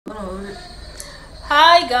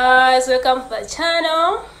Hi guys, welcome to the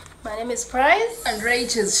channel. My name is Price and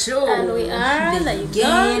Rachel's show, and we are the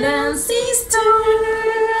k6n sisters.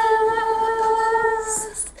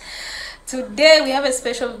 Today we have a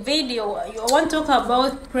special video. I want to talk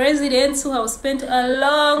about presidents who have spent a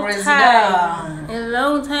long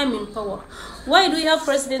time in power. Why do we have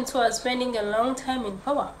presidents who are spending a long time in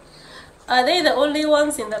power? Are they the only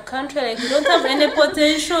ones in the country? Like, we don't have any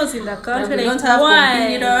potentials in the country. We like, don't have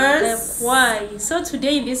competitors. Why? So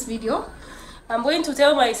today in this video, I'm going to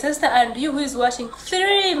tell my sister and you who is watching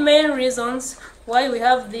 3 main reasons why we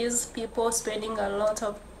have these people spending a lot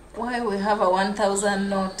of... Why we have a 1,000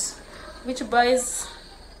 note, which buys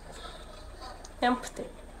empty.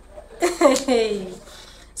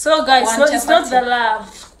 So guys, it's not the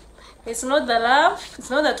love. It's not the love. It's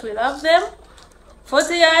not that we love them.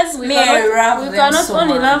 40 years, we cannot so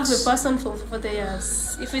only love the person for 40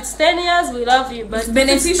 years. If it's 10 years, we love you. But it's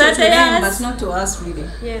beneficial to them, but not to us really.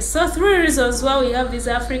 Yes, so 3 reasons why we have these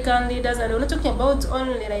African leaders, and we're not talking about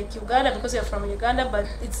only like Uganda because you're from Uganda, but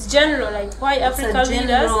it's general, like why African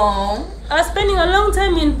leaders are spending a long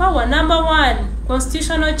time in power. Number 1,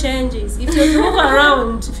 constitutional changes. If you're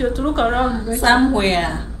to look around,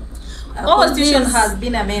 somewhere. Our constitution has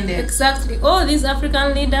been amended. Exactly. All these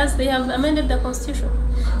African leaders, they have amended the constitution.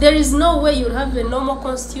 There is no way you'll have a normal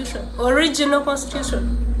constitution, original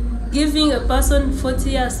constitution, giving a person 40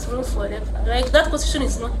 years to rule forever. Like, that constitution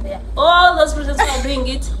is not there. All those presidents who are doing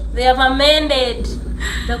it, they have amended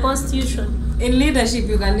the constitution. In leadership,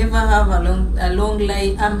 you can never have a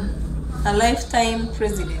lifetime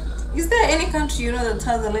president. Is there any country you know that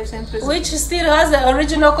has a lifetime president? Which still has the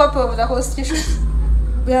original copy of the constitution?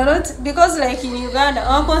 We are not, because like in Uganda,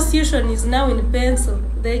 our constitution is now in pencil.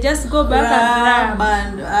 They just go back and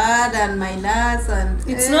add and minus, and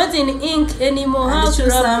it's not in ink anymore. How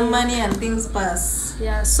to some money and things pass.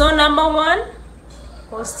 Yeah. So number 1,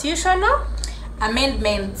 constitutional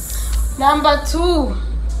amendments. Number 2,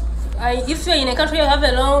 if you're in a country you have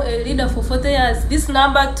a leader for 40 years, this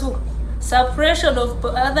number 2. Suppression of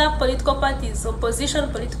other political parties,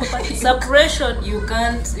 opposition political parties. Suppression. You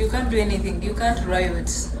can't do anything. You can't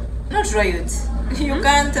riot. Not riot. You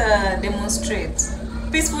can't demonstrate.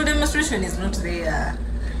 Peaceful demonstration is not there.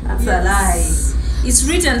 That's a lie. It's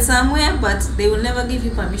written somewhere, but they will never give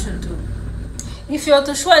you permission to. If you're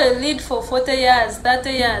to surely lead for 40 years,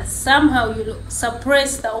 30 years, somehow you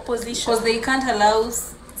suppress the opposition. Because they can't allow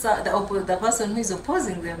the person who is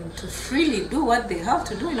opposing them to freely do what they have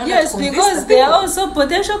to do in order yes, to because they are also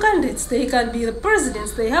potential candidates. They can be the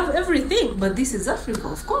presidents. They have everything. But this is Africa,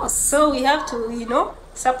 of course. So we have to,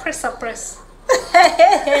 suppress.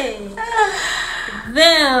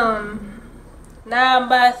 Then,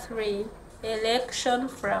 number 3, election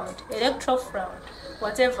fraud, electoral fraud,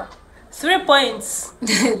 whatever. 3 points.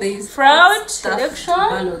 Fraud, election,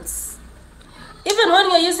 ballots. Even when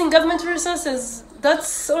you're using government resources,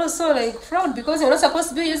 that's also like fraud, because you're not supposed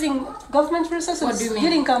to be using government resources. What do you mean?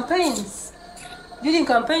 Building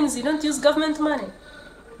campaigns, you don't use government money.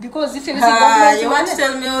 Because if you're using government money, you want to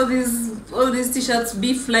tell me all these t-shirts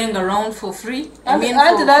be flying around for free? And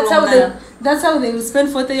that's how they will spend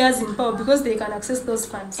 40 years in power, because they can access those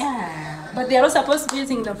funds. Yeah. But they are not supposed to be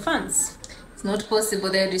using the funds. It's not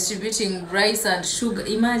possible. They are distributing rice and sugar.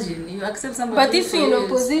 Imagine you accept somebody. But if you're in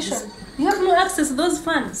opposition, you have no access to those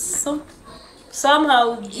funds. So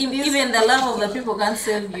somehow even the love of the people can't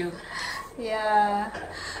save you. Yeah.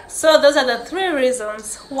 So those are the 3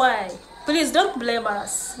 reasons why. Please don't blame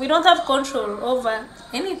us. We don't have control over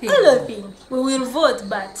anything. We will vote,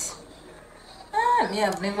 but me,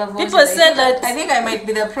 I've never voted. People say that I think I might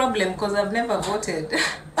be the problem because I've never voted.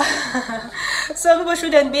 So people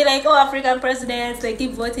shouldn't be like, oh, African presidents, they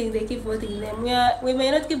keep voting them. We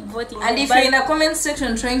may not keep voting and them, if you're in a comment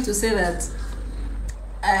section trying to say that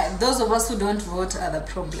those of us who don't vote are the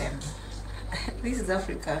problem, this is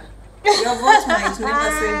Africa. Your vote might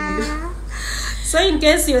never save you. So in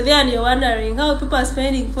case you're there and you're wondering how people are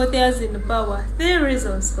spending 40 years in power, 3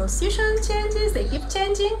 reasons. Constitution changes, they keep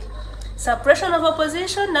changing. Suppression of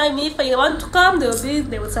opposition. Now if I want to come, they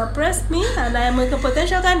will suppress me, and I am a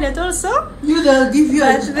potential candidate also. They'll give you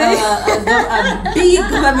a big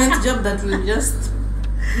government job that will just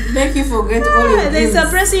make you forget all your things. They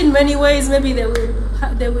suppress you in many ways. Maybe they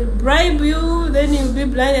will bribe you, then you'll be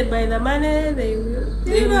blinded by the money. They will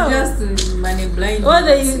just money blind. Or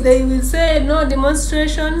they will say no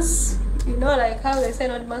demonstrations. Like how they say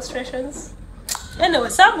no demonstrations. Anyway,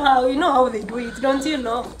 somehow you know how they do it, don't you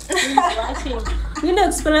know? We need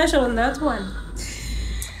explanation on that one.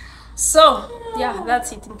 So yeah,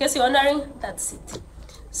 that's it. In case you're wondering, that's it.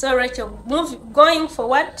 So Rachel, going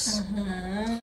forward.